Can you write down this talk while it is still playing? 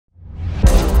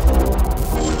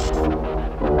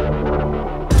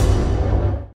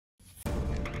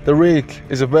The Rake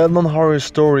is a well-known horror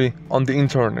story on the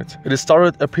internet. It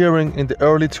started appearing in the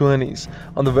early 20s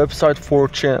on the website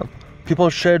 4chan. People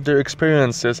shared their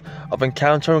experiences of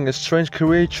encountering a strange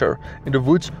creature in the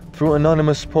woods through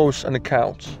anonymous posts and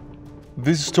accounts.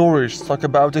 These stories talk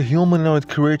about a humanoid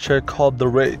creature called the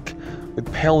Rake,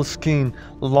 with pale skin,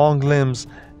 long limbs,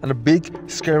 and big,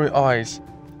 scary eyes.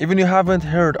 Even if you haven't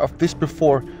heard of this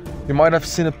before, you might have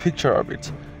seen a picture of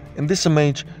it. In this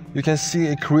image, you can see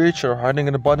a creature hiding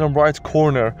in the bottom right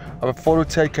corner of a photo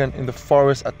taken in the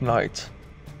forest at night.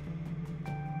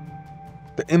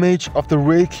 The image of the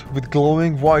Rake with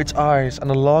glowing white eyes and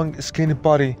a long, skinny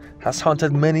body has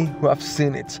haunted many who have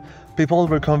seen it. People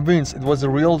were convinced it was a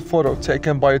real photo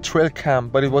taken by a trail cam,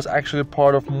 but it was actually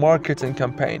part of a marketing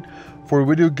campaign for a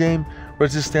video game,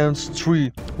 Resistance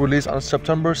 3, released on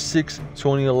September 6,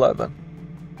 2011.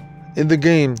 In the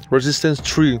game Resistance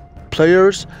 3,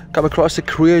 players come across a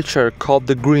creature called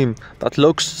the Grim that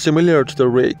looks similar to the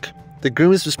Rake. The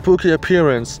Grim's spooky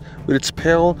appearance with its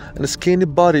pale and skinny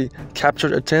body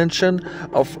captured attention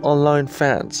of online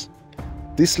fans.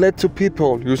 This led to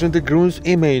people using the Grim's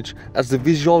image as the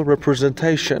visual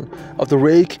representation of the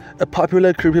Rake, a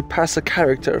popular creepypasta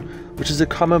character, which is a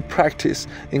common practice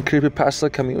in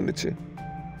creepypasta community.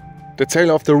 The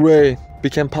tale of the Rake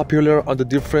became popular on the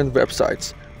different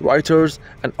websites. Writers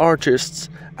and artists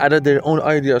added their own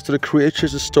ideas to the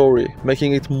creature's story,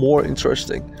 making it more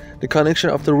interesting. The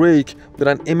connection of the Rake with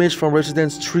an image from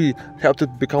Resident 3 helped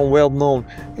it become well known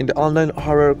in the online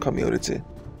horror community.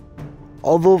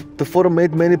 Although the photo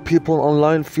made many people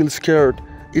online feel scared,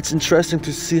 it's interesting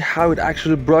to see how it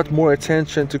actually brought more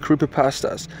attention to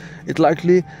creepypastas. It's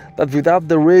likely that without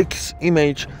the Rake's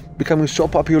image becoming so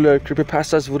popular,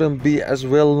 creepypastas wouldn't be as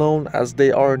well known as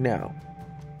they are now.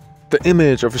 The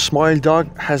image of a smile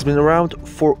dog has been around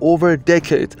for over a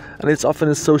decade, and it's often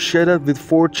associated with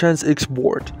 4chan's X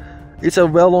board. It's a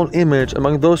well-known image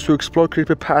among those who explore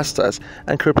creepypastas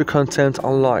and creepy content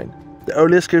online. The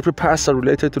earliest creepypasta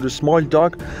related to the smile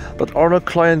dog that Arnold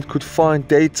client could find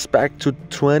dates back to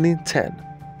 2010.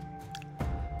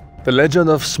 The legend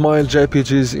of Smile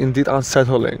JPG is indeed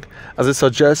unsettling, as it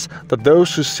suggests that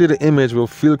those who see the image will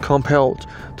feel compelled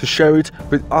to share it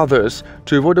with others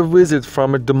to avoid a visit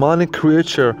from a demonic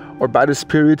creature or bad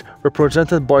spirit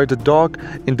represented by the dog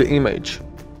in the image.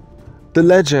 The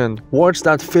legend warns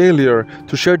that failure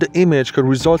to share the image could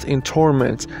result in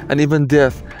torment and even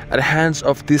death at the hands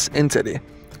of this entity.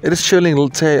 It is a chilling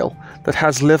tale that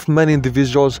has left many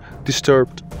individuals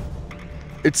disturbed.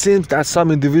 It seems that some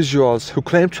individuals who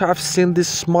claim to have seen this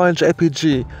Smile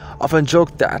JPG often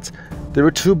joke that they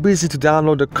were too busy to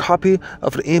download a copy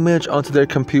of the image onto their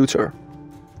computer.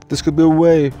 This could be a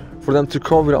way for them to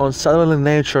cover the unsettling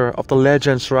nature of the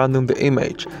legend surrounding the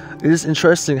image. It is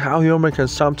interesting how humor can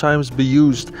sometimes be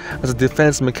used as a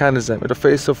defense mechanism in the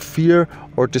face of fear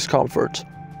or discomfort.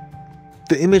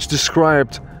 The image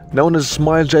described, known as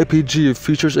Smile JPG,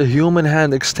 features a human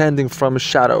hand extending from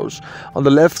shadows on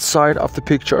the left side of the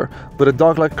picture, with a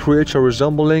dog-like creature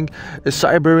resembling a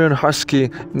Siberian husky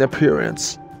in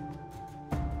appearance.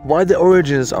 While the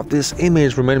origins of this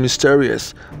image remain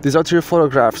mysterious, these are 3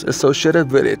 photographs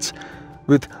associated with it,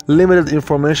 with limited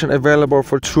information available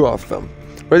for 2 of them.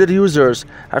 Reddit users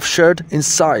have shared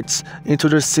insights into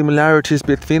the similarities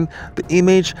between the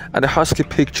image and the husky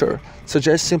picture,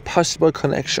 suggesting possible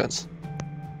connections.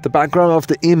 The background of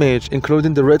the image,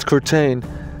 including the red curtain,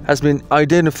 has been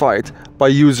identified by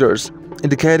users,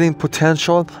 indicating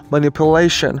potential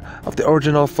manipulation of the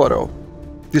original photo.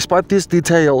 Despite these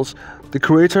details, the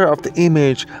creator of the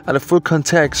image and the full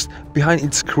context behind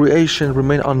its creation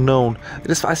remain unknown.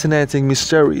 It is a fascinating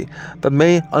mystery that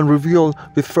may unreveal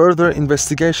with further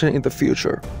investigation in the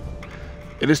future.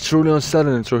 It is truly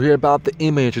unsettling to hear about the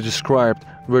image described,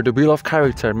 where the beloved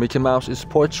character Mickey Mouse is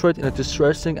portrayed in a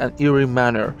distressing and eerie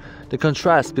manner. The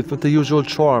contrast between the usual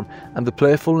charm and the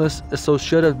playfulness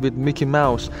associated with Mickey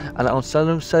Mouse and the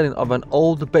unsettling setting of an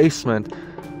old basement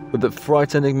with the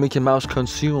frightening Mickey Mouse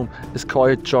costume is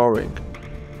quite jarring.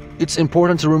 It's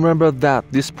important to remember that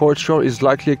this portrayal is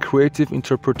likely a creative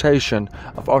interpretation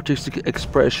of artistic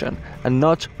expression and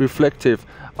not reflective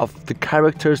of the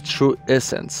character's true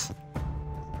essence.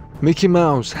 Mickey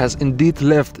Mouse has indeed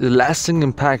left a lasting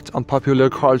impact on popular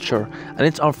culture, and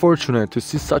it's unfortunate to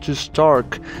see such a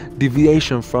stark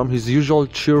deviation from his usual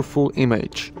cheerful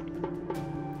image.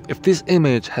 If this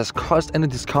image has caused any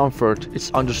discomfort,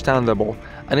 it's understandable,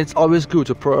 and it's always good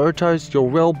to prioritize your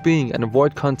well-being and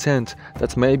avoid content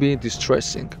that may be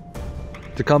distressing.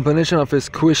 The combination of a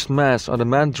squished mask on a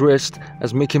man dressed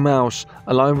as Mickey Mouse,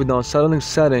 along with the unsettling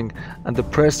setting and the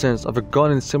presence of a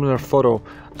gun in similar photo,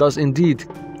 does indeed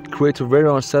create a very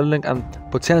unsettling and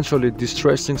potentially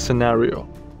distressing scenario.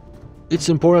 It's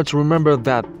important to remember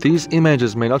that these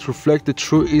images may not reflect the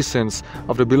true essence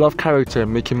of the beloved character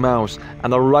Mickey Mouse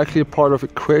and are likely part of a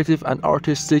creative and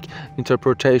artistic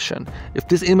interpretation. If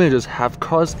these images have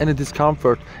caused any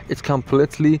discomfort, it's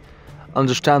completely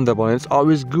understandable, and it's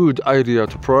always a good idea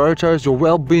to prioritize your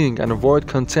well-being and avoid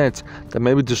content that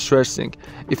may be distressing.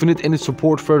 If you need any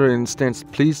support further instance,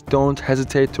 please don't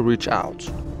hesitate to reach out.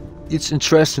 It's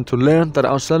interesting to learn that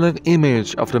an unsettling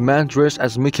image of the man dressed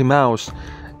as Mickey Mouse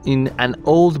in an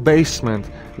old basement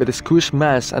with a squished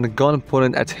mask and a gun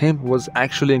pointed at him was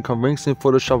actually a convincing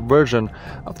Photoshop version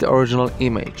of the original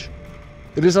image.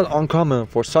 It is not uncommon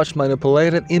for such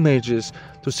manipulated images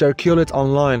to circulate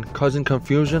online, causing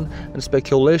confusion and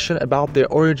speculation about their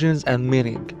origins and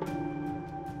meaning.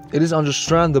 It is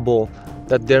understandable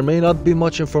that there may not be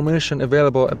much information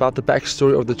available about the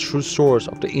backstory or the true source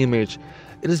of the image.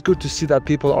 It is good to see that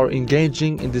people are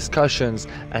engaging in discussions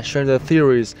and sharing their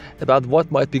theories about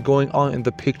what might be going on in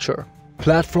the picture.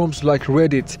 Platforms like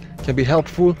Reddit can be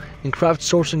helpful in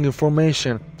crowdsourcing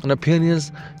information and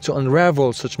opinions to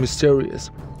unravel such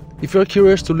mysteries. If you're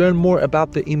curious to learn more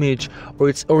about the image or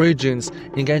its origins,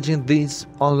 engaging in these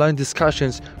online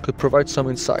discussions could provide some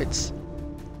insights.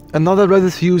 Another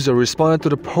Reddit user responded to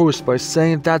the post by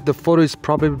saying that the photo is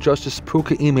probably just a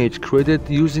spooky image created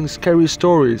using scary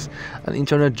stories and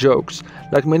internet jokes,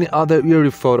 like many other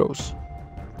eerie photos.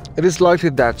 It is likely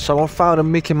that someone found a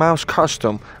Mickey Mouse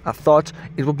costume and thought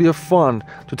it would be fun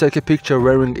to take a picture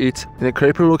wearing it in a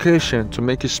creepy location to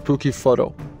make a spooky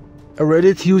photo. A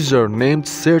Reddit user named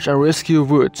Search and Rescue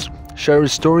Woods shared a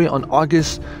story on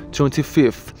August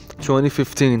 25,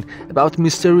 2015 about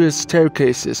mysterious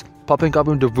staircases popping up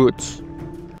in the woods.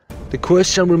 The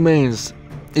question remains,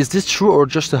 is this true or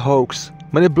just a hoax?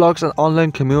 Many blogs and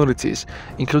online communities,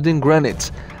 including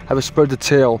Granite, have spread the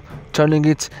tale, turning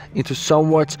it into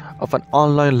somewhat of an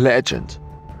online legend.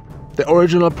 The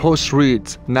original post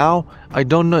reads, "Now, I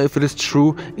don't know if it is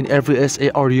true in every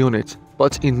SAR unit,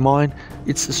 but in mine,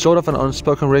 it's sort of an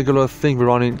unspoken regular thing we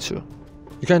run into.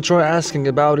 You can try asking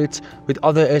about it with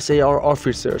other SAR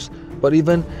officers, but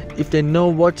even if they know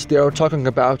what they are talking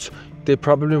about, they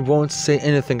probably won't say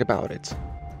anything about it.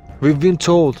 We've been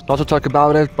told not to talk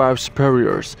about it by our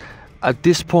superiors. At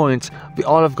this point, we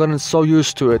all have gotten so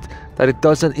used to it that it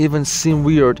doesn't even seem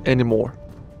weird anymore.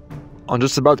 On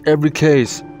just about every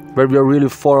case where we are really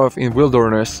far off in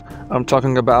wilderness, I'm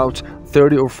talking about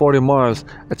 30 or 40 miles,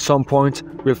 at some point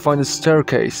we'll find a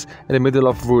staircase in the middle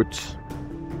of woods.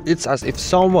 It's as if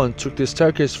someone took the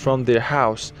staircase from their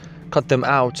house, cut them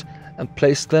out, and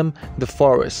placed them in the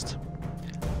forest.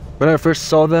 When I first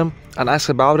saw them and asked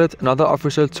about it, another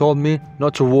officer told me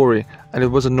not to worry, and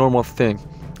it was a normal thing.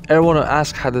 Everyone I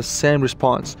asked had the same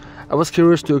response. I was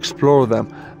curious to explore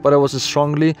them, but I was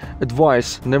strongly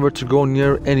advised never to go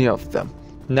near any of them.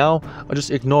 Now I just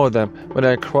ignore them when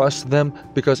I cross them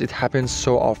because it happens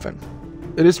so often.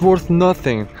 It is worth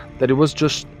nothing that it was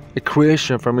just a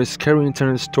creation from a scary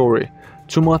internet story.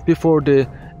 2 months before the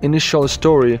initial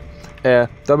story,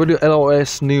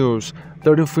 WLOS News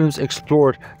 13 Films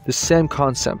explored the same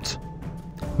concept.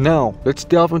 Now, let's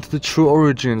delve into the true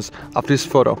origins of this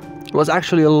photo. It was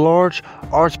actually a large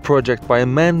art project by a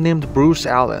man named Bruce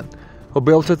Allen, who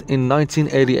built it in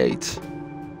 1988.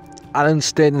 Allen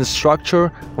stayed in the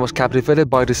structure and was captivated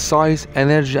by the size,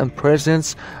 energy, and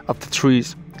presence of the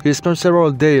trees. He spent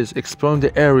several days exploring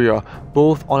the area,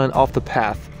 both on and off the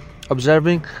path,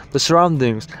 observing the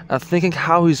surroundings and thinking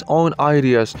how his own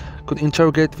ideas could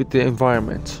integrate with the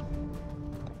environment.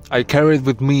 I carried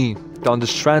with me the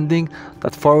understanding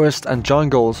that forests and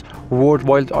jungles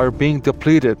worldwide are being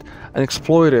depleted and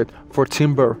exploited for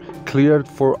timber, cleared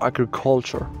for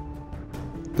agriculture.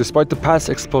 Despite the past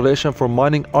exploitation for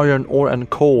mining iron ore and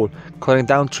coal, cutting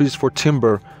down trees for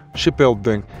timber,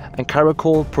 shipbuilding, and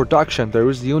charcoal production, there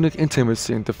is unique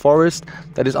intimacy in the forest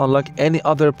that is unlike any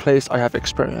other place I have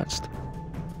experienced.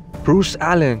 Bruce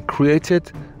Allen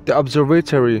created the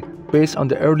observatory based on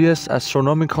the earliest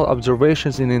astronomical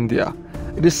observations in India.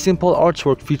 It is simple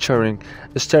artwork featuring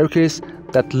a staircase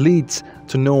that leads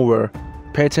to nowhere,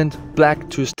 painted black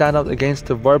to stand out against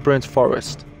the vibrant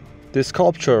forest. The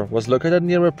sculpture was located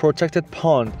near a protected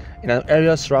pond in an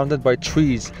area surrounded by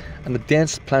trees and a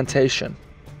dense plantation.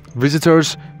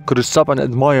 Visitors could stop and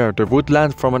admire the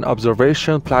woodland from an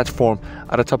observation platform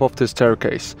at the top of the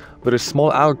staircase, with a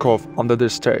small alcove under the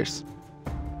stairs.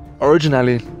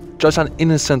 Originally just an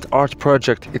innocent art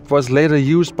project, it was later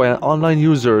used by online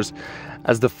users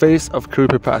as the face of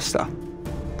creepypasta.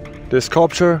 The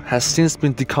sculpture has since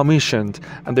been decommissioned,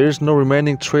 and there is no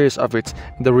remaining trace of it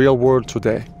in the real world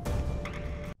today.